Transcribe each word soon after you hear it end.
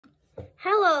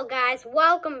Hello guys,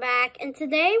 welcome back, and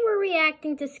today we're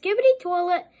reacting to Skidbi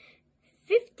Toilet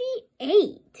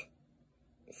 58.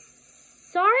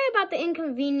 Sorry about the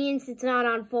inconvenience, it's not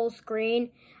on full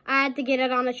screen. I had to get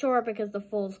it on the short because the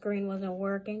full screen wasn't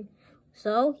working.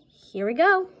 So, here we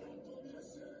go.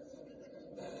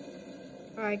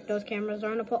 Alright, those cameras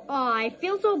are on the pole. Oh, I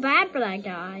feel so bad for that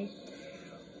guy.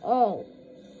 Oh,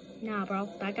 nah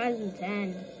bro, that guy's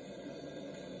intense.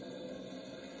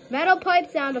 Metal pipe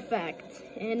sound effect.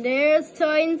 And there's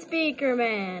Titan Speaker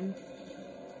Man.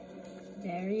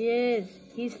 There he is.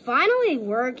 He's finally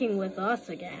working with us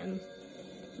again.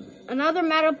 Another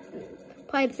metal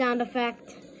pipe sound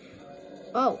effect.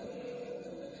 Oh.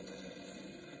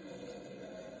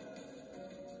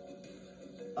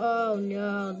 Oh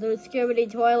no, there's Skidbi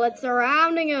toilets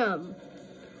surrounding him.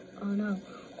 Oh no.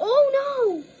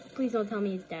 Oh no! Please don't tell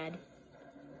me he's dead.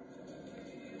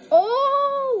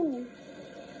 Oh!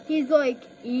 He's like,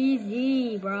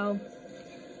 easy, bro.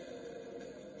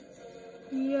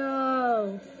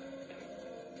 Yo.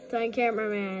 Titan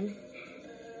cameraman.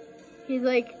 He's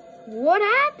like, what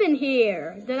happened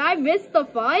here? Did I miss the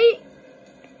fight?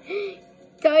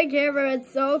 Titan cameraman's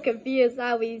so confused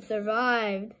how we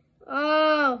survived.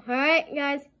 Oh, alright,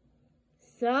 guys.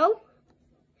 So,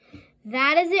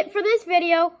 that is it for this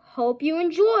video. Hope you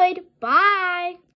enjoyed. Bye.